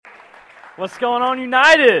What's going on,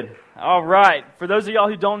 United? All right. For those of y'all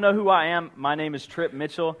who don't know who I am, my name is Trip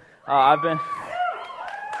Mitchell. I've been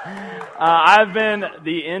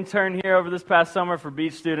the intern here over this past summer for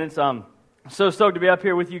Beach students. So stoked to be up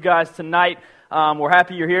here with you guys tonight. We're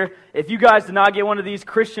happy you're here. If you guys did not get one of these,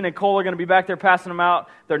 Christian and Cole are going to be back there passing them out.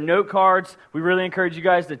 They're note cards. We really encourage you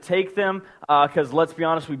guys to take them because let's be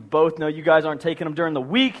honest, we both know you guys aren't taking them during the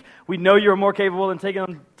week. We know you're more capable than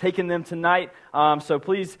taking them tonight. So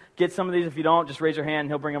please get some of these. If you don't, just raise your hand and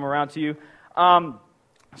he'll bring them around to you.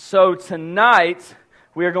 So tonight,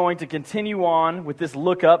 we are going to continue on with this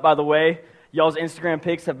look up, by the way. Y'all's Instagram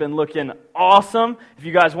pics have been looking awesome. If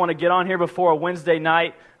you guys want to get on here before a Wednesday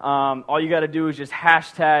night, all you got to do is just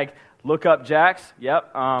hashtag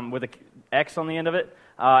 #LookUpJax, with an X on the end of it,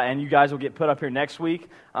 and you guys will get put up here next week.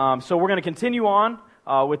 So we're going to continue on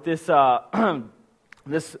with this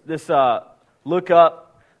this look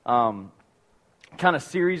up kind of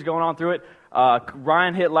series going on through it.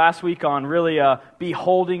 Ryan hit last week on really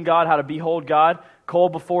beholding God, how to behold God. Cole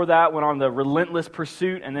before that went on the relentless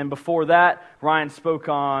pursuit, and then before that, Ryan spoke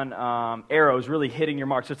on arrows, really hitting your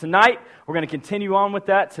mark. So tonight, we're going to continue on with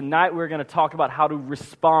that. Tonight, we're going to talk about how to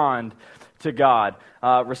respond to God.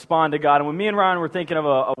 Respond to God. And when me and Ryan were thinking of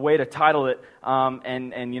a way to title it,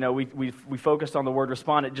 and you know, we focused on the word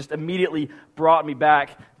respond, it just immediately brought me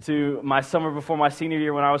back to my summer before my senior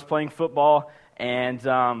year when I was playing football, and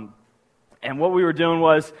what we were doing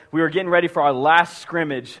was we were getting ready for our last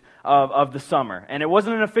scrimmage of the summer. And it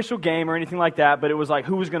wasn't an official game or anything like that, but it was like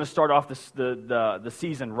who was going to start off the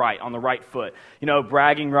season right, on the right foot. You know,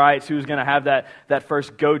 bragging rights, who was going to have that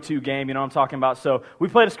first go-to game, you know what I'm talking about. So we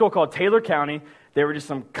played a school called Taylor County. They were just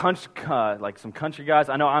some country guys.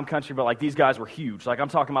 I know I'm country, but like these guys were huge. Like I'm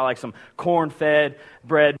talking about like some corn-fed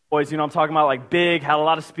bred boys, you know what I'm talking about, like big, had a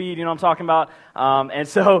lot of speed, you know what I'm talking about. And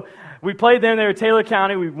so we played them. They were Taylor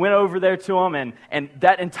County. We went over there to them, and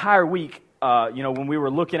that entire week, when we were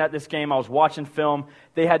looking at this game, I was watching film.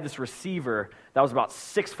 They had this receiver that was about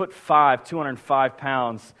 6'5", 205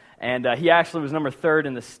 pounds, and he actually was number 3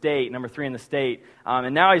 in the state,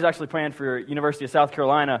 and now he's actually playing for University of South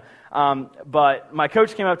Carolina. But my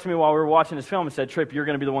coach came up to me while we were watching this film and said, "Trip, you're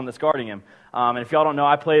going to be the one that's guarding him." And if y'all don't know,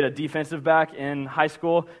 I played a defensive back in high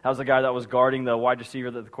school. That was the guy that was guarding the wide receiver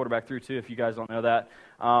that the quarterback threw to, if you guys don't know that.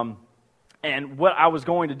 And what I was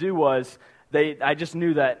going to do was, I just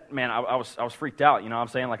knew that, man, I was freaked out, you know what I'm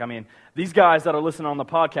saying? Like, I mean, these guys that are listening on the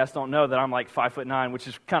podcast don't know that I'm like 5'9", which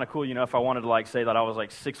is kind of cool, you know, if I wanted to like say that I was like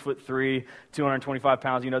 6'3", 225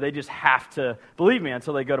 pounds, you know, they just have to believe me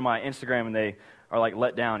until they go to my Instagram and they are like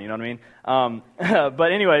let down, you know what I mean?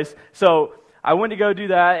 But anyways, so I went to go do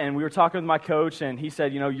that, and we were talking with my coach, and he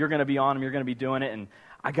said, you know, you're going to be on him, you're going to be doing it, and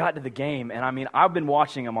I got to the game, and I mean, I've been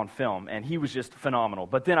watching him on film, and he was just phenomenal.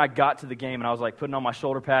 But then I got to the game, and I was like putting on my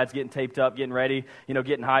shoulder pads, getting taped up, getting ready, you know,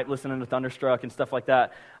 getting hyped, listening to Thunderstruck and stuff like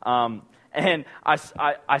that. And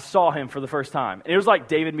I saw him for the first time. And it was like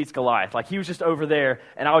David meets Goliath. Like, he was just over there,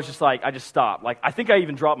 and I was just like, I just stopped. Like, I think I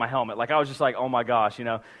even dropped my helmet. Like, I was just like, oh my gosh, you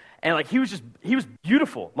know. And like, he was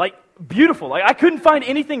beautiful. Like, beautiful. Like, I couldn't find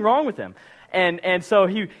anything wrong with him. And so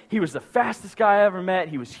he was the fastest guy I ever met.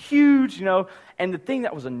 He was huge, you know. And the thing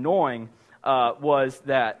that was annoying was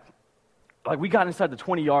that, like, we got inside the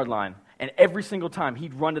 20-yard line, and every single time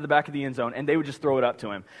he'd run to the back of the end zone, and they would just throw it up to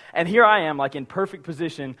him. And here I am, like, in perfect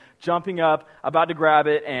position, jumping up, about to grab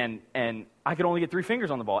it, and I could only get 3 fingers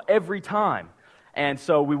on the ball every time. And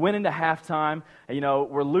so we went into halftime, and, you know,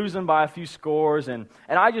 we're losing by a few scores, and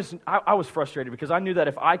I was frustrated because I knew that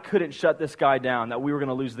if I couldn't shut this guy down, that we were going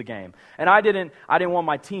to lose the game. And I didn't want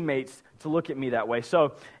my teammates to look at me that way.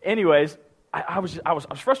 So anyways, I was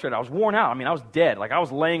frustrated. I was worn out. I mean, I was dead. Like, I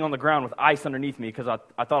was laying on the ground with ice underneath me because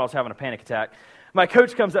I thought I was having a panic attack. My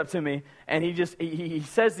coach comes up to me, and he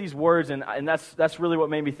says these words, and that's really what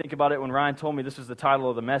made me think about it when Ryan told me this was the title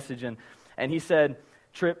of the message. And he said,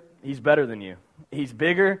 "Trip, he's better than you. He's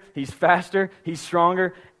bigger, he's faster, he's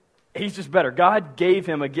stronger, he's just better. God gave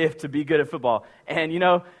him a gift to be good at football. And, you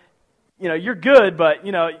know, you're good, but,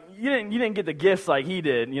 you know, you didn't get the gifts like he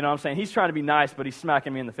did. You know what I'm saying? He's trying to be nice, but he's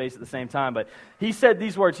smacking me in the face at the same time. But he said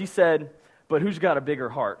these words. He said, but who's got a bigger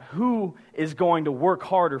heart? Who is going to work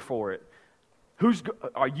harder for it?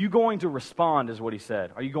 Are you going to respond, is what he said.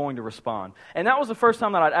 Are you going to respond? And that was the first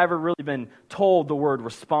time that I'd ever really been told the word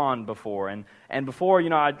respond before. And before, you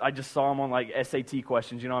know, I just saw them on like SAT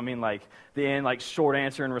questions, you know what I mean? Like the end, like short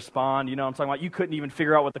answer and respond, you know what I'm talking about? You couldn't even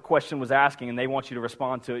figure out what the question was asking, and they want you to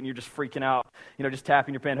respond to it, and you're just freaking out, you know, just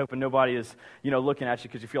tapping your pen, hoping nobody is, you know, looking at you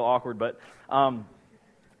because you feel awkward. But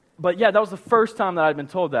yeah, that was the first time that I'd been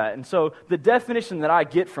told that. And so the definition that I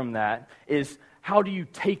get from that is, how do you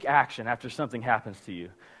take action after something happens to you?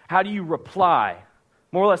 How do you reply?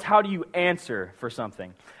 More or less, how do you answer for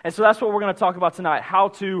something? And so that's what we're going to talk about tonight, how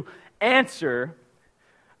to answer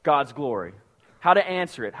God's glory. How to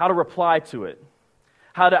answer it, how to reply to it.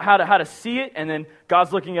 How to see it, and then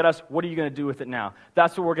God's looking at us, what are you going to do with it now?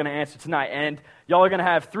 That's what we're going to answer tonight. And y'all are going to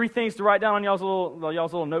have 3 things to write down on y'all's little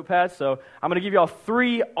notepads. So I'm going to give y'all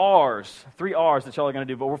 3 R's that y'all are going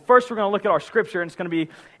to do. But first we're going to look at our scripture, and it's going to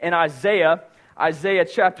be in Isaiah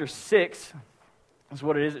chapter 6. That's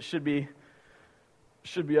what it is. It should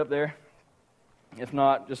be up there. If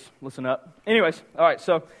not, just listen up. Anyways, all right,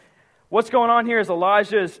 so what's going on here is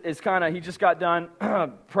Elijah is kind of, he just got done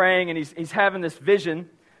praying, and he's having this vision,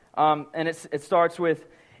 and it starts with,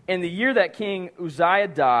 in the year that King Uzziah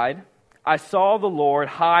died, I saw the Lord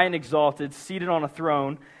high and exalted, seated on a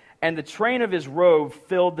throne, and the train of his robe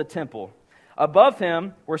filled the temple. Above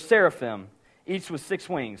him were seraphim, each with 6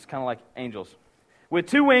 wings, kind of like angels. With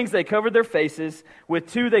 2 wings they covered their faces, with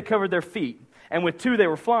 2 they covered their feet, and with 2 they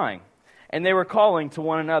were flying. And they were calling to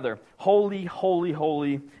one another, Holy, holy,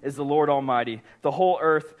 holy is the Lord Almighty. The whole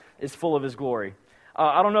earth is full of His glory.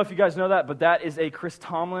 I don't know if you guys know that, but that is a Chris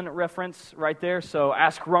Tomlin reference right there. So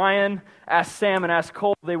ask Ryan, ask Sam, and ask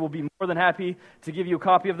Cole. They will be more than happy to give you a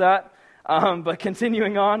copy of that. But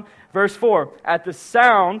continuing on, verse 4, At the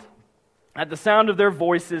sound of their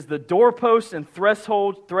voices, the doorposts and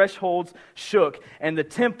thresholds shook, and the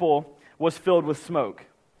temple was filled with smoke.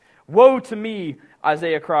 Woe to me,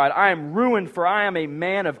 Isaiah cried. I am ruined, for I am a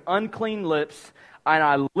man of unclean lips, and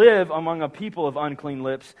I live among a people of unclean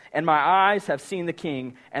lips, and my eyes have seen the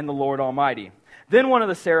King and the Lord Almighty. Then one of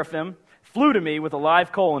the seraphim flew to me with a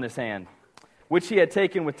live coal in his hand, which he had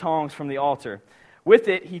taken with tongs from the altar. With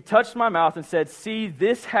it he touched my mouth and said, See,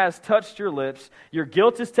 this has touched your lips, your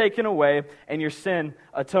guilt is taken away, and your sin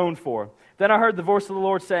atoned for. Then I heard the voice of the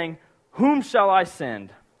Lord saying, Whom shall I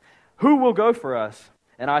send? Who will go for us?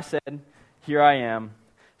 And I said, Here I am,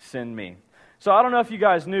 send me. So I don't know if you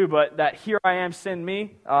guys knew, but that Here I am, send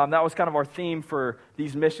me, that was kind of our theme for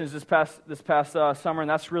these missions this past summer, and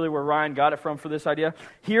that's really where Ryan got it from for this idea.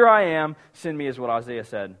 Here I am, send me is what Isaiah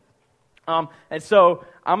said. And so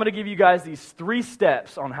I'm going to give you guys these 3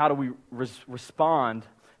 steps on how do we respond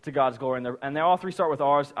to God's glory, and they all 3 start with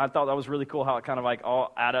R's. I thought that was really cool how it kind of like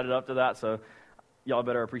all added up to that, so y'all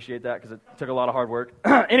better appreciate that because it took a lot of hard work.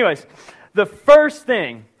 Anyways, the first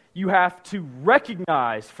thing, you have to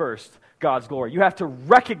recognize first God's glory. You have to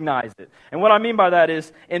recognize it. And what I mean by that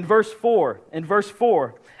is, in verse 4,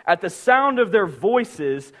 at the sound of their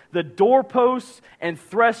voices, the doorposts and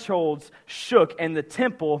thresholds shook, and the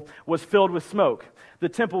temple was filled with smoke. The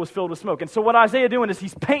temple was filled with smoke. And so what Isaiah doing is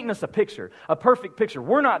he's painting us a picture, a perfect picture.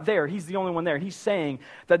 We're not there. He's the only one there. And he's saying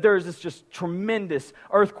that there is this just tremendous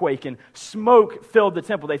earthquake and smoke filled the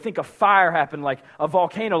temple. They think a fire happened, like a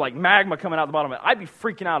volcano, like magma coming out the bottom of it. I'd be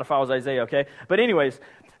freaking out if I was Isaiah, okay? But anyways,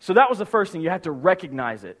 so that was the first thing. You have to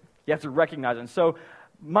recognize it. You have to recognize it. And so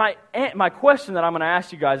my question that I'm going to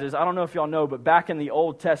ask you guys is, I don't know if y'all know, but back in the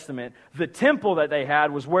Old Testament, the temple that they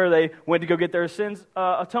had was where they went to go get their sins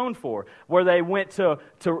atoned for, where they went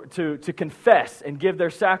to confess and give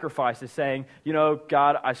their sacrifices, saying, you know,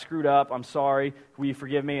 God, I screwed up, I'm sorry, will you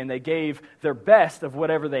forgive me? And they gave their best of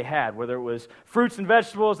whatever they had, whether it was fruits and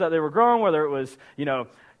vegetables that they were growing, whether it was, you know,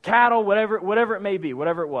 cattle, whatever it may be,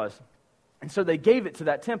 whatever it was. And so they gave it to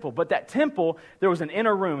that temple. But that temple, there was an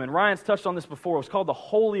inner room, and Ryan's touched on this before. It was called the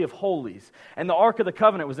Holy of Holies. And the Ark of the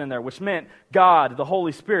Covenant was in there, which meant God, the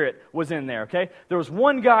Holy Spirit, was in there, okay? There was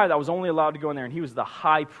one guy that was only allowed to go in there, and he was the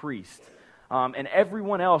high priest. And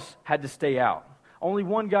everyone else had to stay out. Only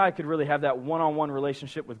one guy could really have that one-on-one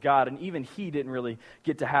relationship with God, and even he didn't really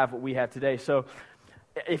get to have what we have today. So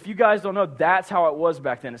if you guys don't know, that's how it was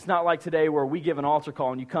back then. It's not like today where we give an altar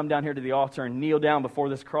call and you come down here to the altar and kneel down before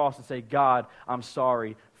this cross and say, God, I'm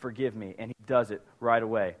sorry, forgive me. And He does it right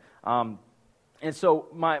away. And so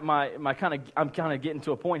I'm kind of getting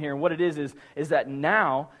to a point here. And what it is that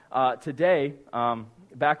now, today,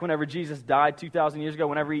 back whenever Jesus died 2,000 years ago,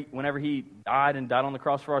 whenever he died on the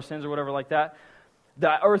cross for our sins or whatever like that,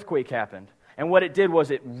 the earthquake happened. And what it did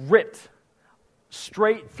was it ripped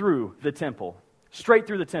straight through the temple.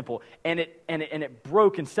 And it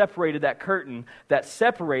broke and separated that curtain that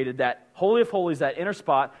separated that Holy of Holies, that inner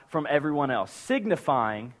spot, from everyone else,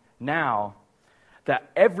 signifying now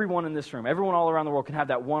that everyone in this room, everyone all around the world, can have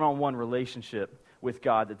that one-on-one relationship with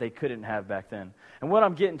God that they couldn't have back then. And what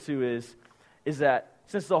I'm getting to is that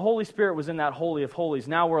since the Holy Spirit was in that Holy of Holies,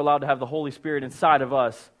 now we're allowed to have the Holy Spirit inside of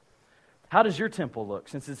us. How does your temple look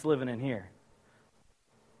since it's living in here?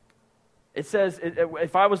 It says,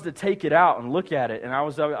 if I was to take it out and look at it, and I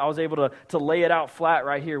was able to lay it out flat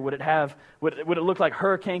right here, would it look like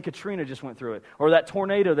Hurricane Katrina just went through it? Or that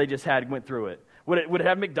tornado they just had went through it? Would it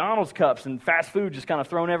have McDonald's cups and fast food just kind of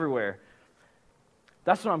thrown everywhere?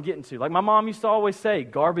 That's what I'm getting to. Like my mom used to always say,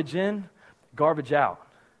 garbage in, garbage out.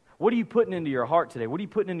 What are you putting into your heart today? What are you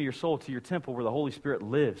putting into your soul, to your temple where the Holy Spirit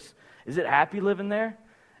lives? Is it happy living there?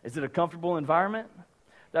 Is it a comfortable environment?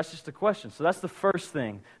 That's just a question. So that's the first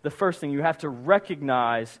thing. The first thing, you have to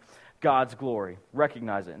recognize God's glory.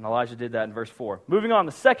 Recognize it. And Elijah did that in verse 4. Moving on,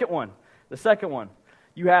 the second one.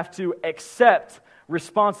 You have to accept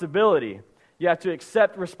responsibility. You have to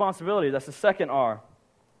accept responsibility. That's the second R.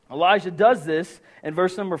 Elijah does this in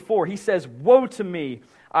verse number 4. He says, "Woe to me,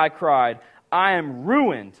 I cried. I am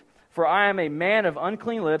ruined, for I am a man of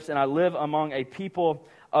unclean lips, and I live among a people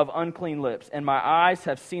of unclean lips, and my eyes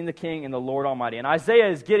have seen the King and the Lord Almighty." And Isaiah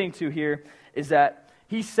is getting to here is that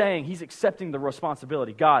he's accepting the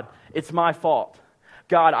responsibility. God, it's my fault.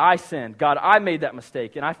 God, I sinned. God, I made that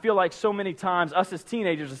mistake. And I feel like so many times, us as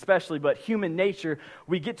teenagers especially, but human nature,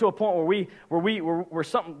 we get to a point where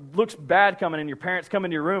something looks bad coming, and your parents come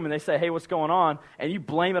into your room and they say, "Hey, what's going on?" And you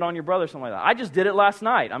blame it on your brother or something like that. I just did it last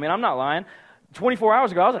night. I mean, I'm not lying. 24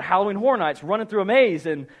 hours ago, I was at Halloween Horror Nights running through a maze,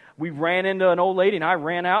 and we ran into an old lady, and I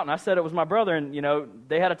ran out, and I said it was my brother, and,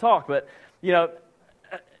 they had a talk. But, he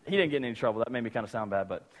didn't get in any trouble. That made me kind of sound bad.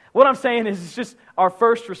 But what I'm saying is it's just our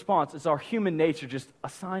first response. It's our human nature, just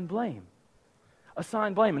assign blame.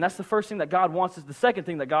 Assign blame. And that's the first thing that God wants us. The second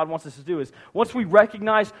thing that God wants us to do is once we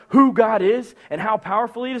recognize who God is and how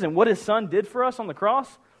powerful He is and what His Son did for us on the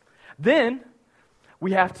cross, then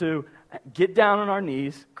we have to get down on our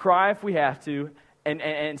knees, cry if we have to,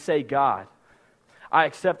 and say, "God, I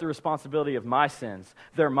accept the responsibility of my sins.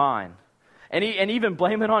 They're mine." And even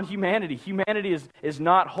blame it on humanity. Humanity is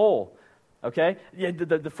not whole. Okay?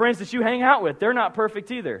 The friends that you hang out with, they're not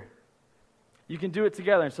perfect either. You can do it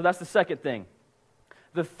together. And so that's the second thing.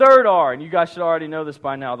 The third R, and you guys should already know this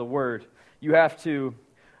by now, the word. You have to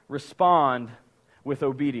respond with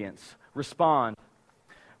obedience. Respond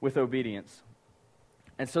with obedience.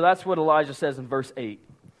 And so that's what Elijah says in verse 8.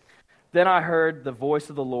 "Then I heard the voice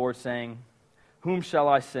of the Lord saying, 'Whom shall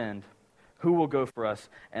I send? Who will go for us?'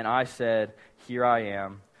 And I said, 'Here I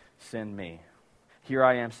am, send me.'" Here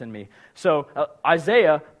I am, send me. So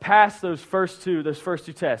Isaiah passed those first two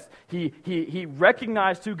tests. He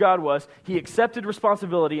recognized who God was. He accepted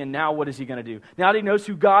responsibility, and now what is he going to do? Now that he knows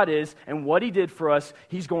who God is and what He did for us,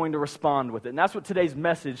 he's going to respond with it. And that's what today's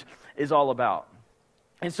message is all about.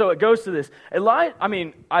 And so it goes to this.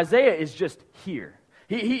 Isaiah is just here.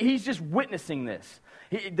 He's just witnessing this.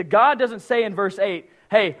 The God doesn't say in verse 8,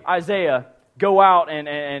 "Hey, Isaiah, go out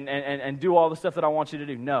and do all the stuff that I want you to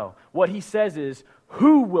do." No. What he says is,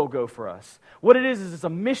 who will go for us? What it is it's a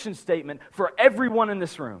mission statement for everyone in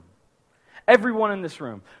this room. Everyone in this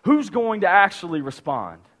room. Who's going to actually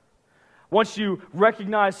respond? Once you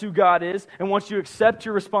recognize who God is, and once you accept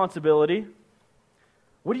your responsibility,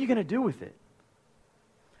 what are you going to do with it?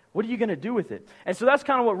 What are you going to do with it? And so that's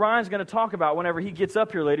kind of what Ryan's going to talk about whenever he gets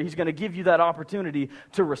up here later. He's going to give you that opportunity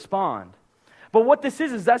to respond. But what this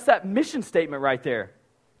is that's that mission statement right there.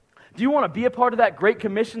 Do you want to be a part of that great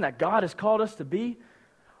commission that God has called us to be?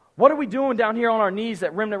 What are we doing down here on our knees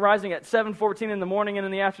at Remnant Rising at 7:14 in the morning and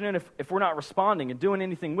in the afternoon if we're not responding and doing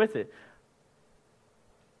anything with it?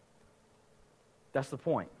 That's the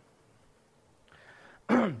point.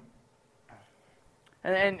 And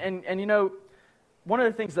one of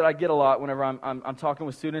the things that I get a lot whenever I'm talking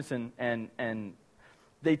with students and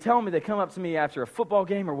they tell me, they come up to me after a football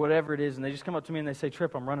game or whatever it is, and they just come up to me and they say,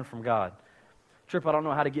 "Trip, I'm running from God. Trip, I don't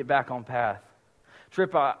know how to get back on path.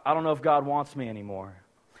 Trip, I don't know if God wants me anymore."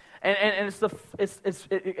 And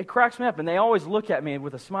it cracks me up, and they always look at me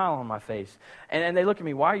with a smile on my face, and they look at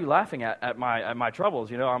me, "Why are you laughing at my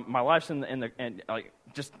troubles? My life's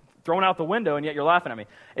just thrown out the window, and yet you're laughing at me."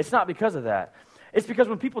 It's not because of that. It's because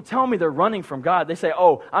when people tell me they're running from God, they say,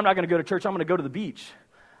 "Oh, I'm not going to go to church, I'm going to go to the beach."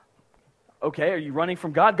 Okay, are you running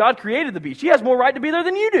from God? God created the beach. He has more right to be there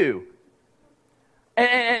than you do.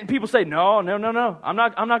 And people say, no. I'm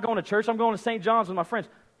not going to church. I'm going to St. John's with my friends.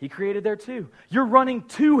 He created there too. You're running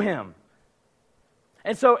to Him.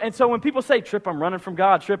 And so when people say, "Trip, I'm running from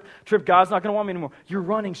God. Trip, God's not going to want me anymore," you're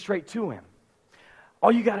running straight to Him.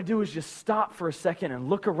 All you got to do is just stop for a second and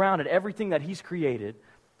look around at everything that He's created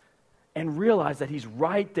and realize that He's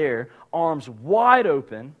right there, arms wide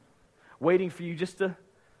open, waiting for you just to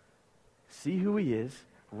see who He is,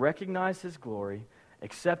 recognize His glory,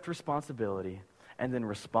 accept responsibility, and then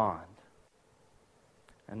respond.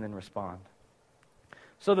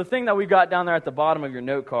 So the thing that we've got down there at the bottom of your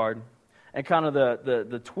note card, and kind of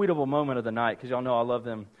the tweetable moment of the night, because y'all know I love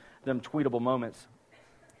them tweetable moments.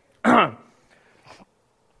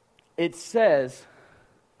 It says,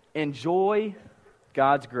 enjoy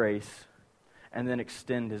God's grace and then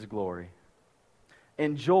extend His glory.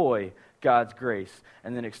 Enjoy God's grace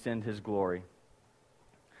and then extend His glory.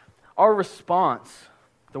 Our response,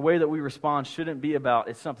 the way that we respond, shouldn't be about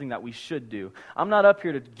it's something that we should do. I'm not up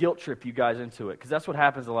here to guilt trip you guys into it, because that's what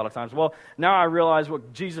happens a lot of times. Well, now I realize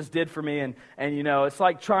what Jesus did for me, and it's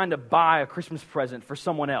like trying to buy a Christmas present for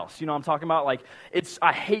someone else. You know what I'm talking about? Like,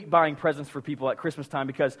 I hate buying presents for people at Christmas time,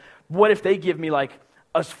 because what if they give me like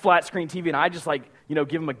a flat screen TV and I just give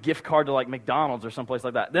them a gift card to like McDonald's or someplace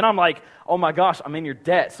like that? Then I'm like, oh my gosh, I'm in your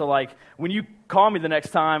debt. So like when you call me the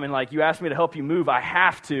next time and like you ask me to help you move, I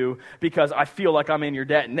have to, because I feel like I'm in your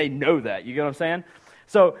debt, and they know that. You get what I'm saying?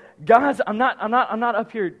 So guys, I'm not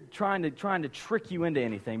up here trying to trick you into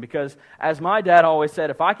anything, because as my dad always said,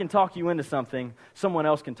 if I can talk you into something, someone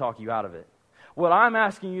else can talk you out of it. What I'm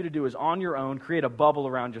asking you to do is on your own, create a bubble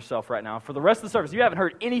around yourself right now. For the rest of the service, if you haven't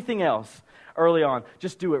heard anything else early on,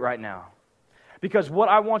 just do it right now. Because what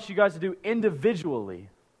I want you guys to do individually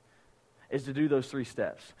is to do those 3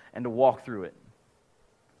 steps and to walk through it.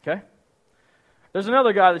 Okay? There's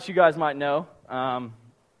another guy that you guys might know.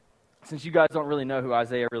 Since you guys don't really know who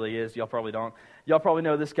Isaiah really is, y'all probably don't. Y'all probably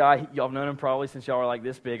know this guy. Y'all have known him probably since y'all were like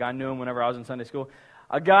this big. I knew him whenever I was in Sunday school.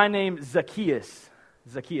 A guy named Zacchaeus.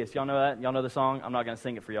 Zacchaeus, y'all know that? Y'all know the song? I'm not going to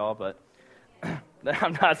sing it for y'all, but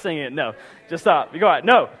I'm not singing it. No, just stop. You go ahead.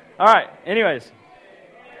 No. All right. Anyways.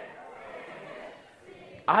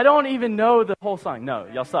 I don't even know the whole song. No,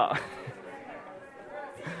 y'all stop.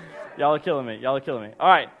 Y'all are killing me. All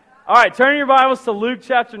right. Turn your Bibles to Luke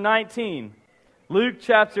chapter 19. Luke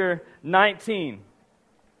chapter 19.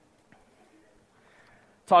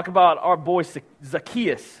 Talk about our boy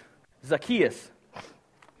Zacchaeus.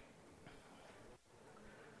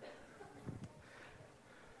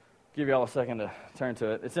 Give y'all a second to turn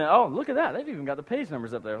to it. It's in, oh, look at that. They've even got the page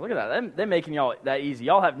numbers up there. Look at that. They're making y'all that easy.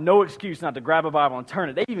 Y'all have no excuse not to grab a Bible and turn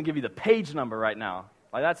it. They even give you the page number right now.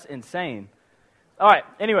 Like, that's insane. All right,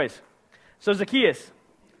 anyways. So Zacchaeus.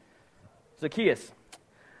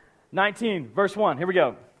 19, verse 1. Here we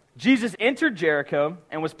go. Jesus entered Jericho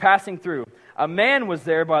and was passing through. A man was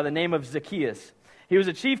there by the name of Zacchaeus. He was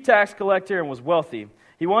a chief tax collector and was wealthy.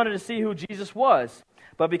 He wanted to see who Jesus was,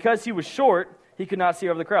 but because he was short, he could not see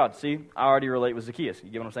over the crowd. See, I already relate with Zacchaeus. You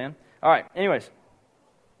get what I'm saying? All right, anyways.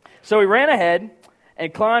 So he ran ahead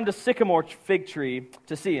and climbed a sycamore fig tree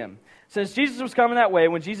to see him. Since Jesus was coming that way,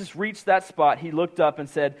 when Jesus reached that spot, he looked up and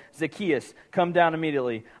said, Zacchaeus, come down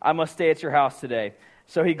immediately. I must stay at your house today.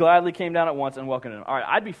 So he gladly came down at once and welcomed him. All right,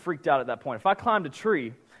 I'd be freaked out at that point. If I climbed a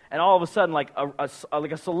tree and all of a sudden, like a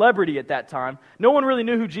celebrity at that time, no one really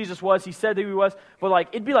knew who Jesus was. He said who he was, but like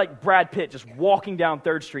it'd be like Brad Pitt just walking down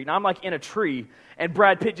 3rd Street, and I'm like in a tree, and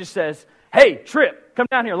Brad Pitt just says, hey, Tripp, come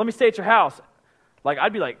down here. Let me stay at your house. Like,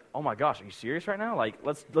 I'd be like, oh my gosh, are you serious right now? Like,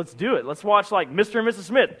 let's do it. Let's watch like Mr. and Mrs.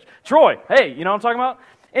 Smith. Troy, hey, you know what I'm talking about?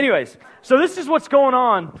 Anyways, so this is what's going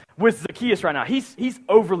on with Zacchaeus right now. He's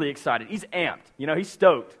overly excited. He's amped. He's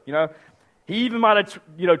stoked. He even might have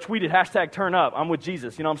tweeted hashtag turn up. I'm with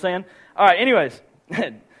Jesus. You know what I'm saying? All right,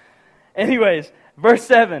 anyways, verse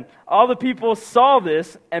 7. All the people saw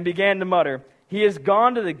this and began to mutter, he has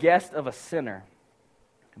gone to the guest of a sinner.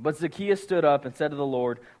 But Zacchaeus stood up and said to the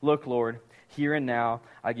Lord, look, Lord, here and now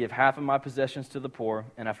I give half of my possessions to the poor,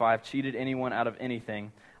 and if I have cheated anyone out of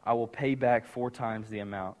anything, I will pay back 4 times the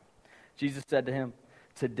amount. Jesus said to him,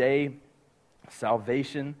 today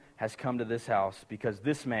salvation has come to this house, because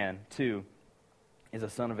this man, too, is a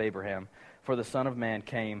son of Abraham. For the Son of Man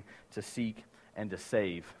came to seek and to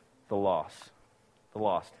save the lost.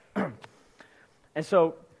 And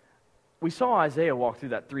so we saw Isaiah walk through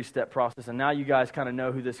that 3-step process, and now you guys kind of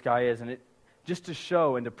know who this guy is, and it just to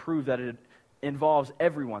show and to prove that it involves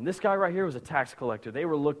everyone. This guy right here was a tax collector. They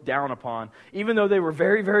were looked down upon. Even though they were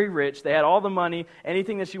very, very rich, they had all the money,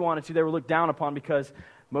 anything that you wanted to, they were looked down upon because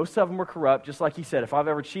most of them were corrupt. Just like he said, if I've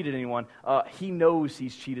ever cheated anyone, he knows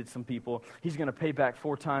he's cheated some people. He's going to pay back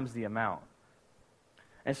 4 times the amount.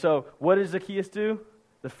 And so what did Zacchaeus do?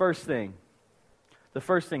 The first thing,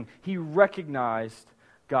 he recognized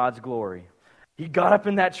God's glory. He got up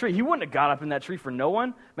in that tree. He wouldn't have got up in that tree for no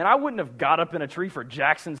one. Man, I wouldn't have got up in a tree for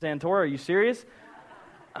Jackson Santora. Are you serious?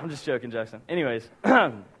 I'm just joking, Jackson. Anyways,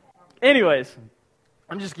 I'm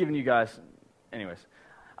just giving you guys,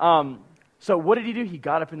 so what did he do? He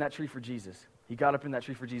got up in that tree for Jesus.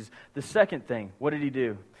 The second thing, what did he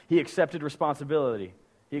do? He accepted responsibility.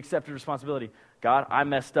 God, I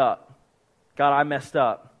messed up. I'm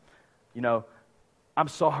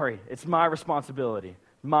sorry. It's my responsibility.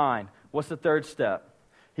 Mine. What's the third step?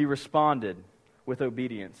 He responded with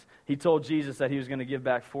obedience. He told Jesus that he was going to give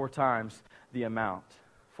back 4 times the amount.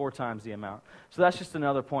 4 times the amount. So that's just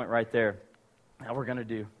another point right there that we're going to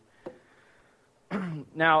do.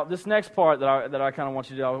 Now, this next part that I kind of want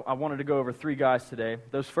you to do, I wanted to go over 3 guys today.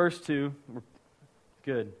 Those first 2 were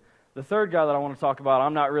good. The third guy that I want to talk about,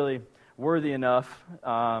 I'm not really worthy enough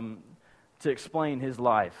to explain his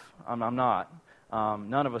life. I'm not.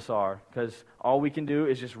 None of us are, because all we can do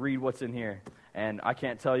is just read what's in here. And I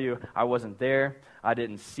can't tell you, I wasn't there. I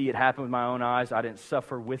didn't see it happen with my own eyes. I didn't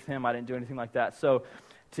suffer with him. I didn't do anything like that. So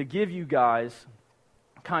to give you guys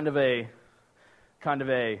kind of a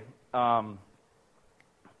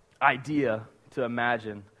idea to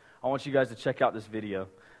imagine, I want you guys to check out this video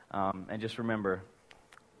and just remember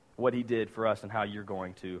what he did for us and how you're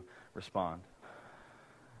going to respond.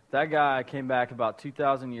 That guy came back about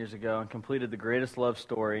 2,000 years ago and completed the greatest love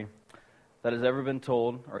story that has ever been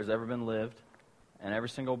told or has ever been lived, and every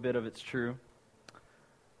single bit of it's true.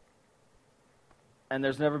 And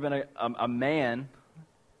there's never been a man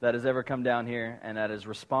that has ever come down here and that has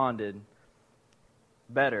responded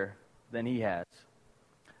better than he has.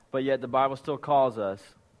 But yet the Bible still calls us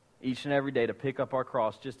each and every day to pick up our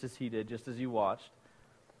cross just as he did, just as you watched.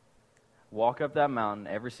 Walk up that mountain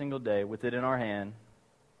every single day with it in our hand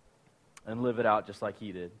and live it out just like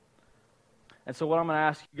he did. And so what I'm going to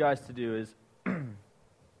ask you guys to do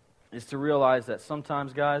is to realize that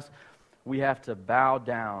sometimes, guys, we have to bow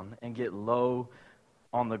down and get low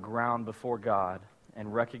on the ground before God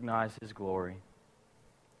and recognize his glory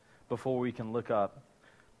before we can look up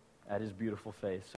at his beautiful face.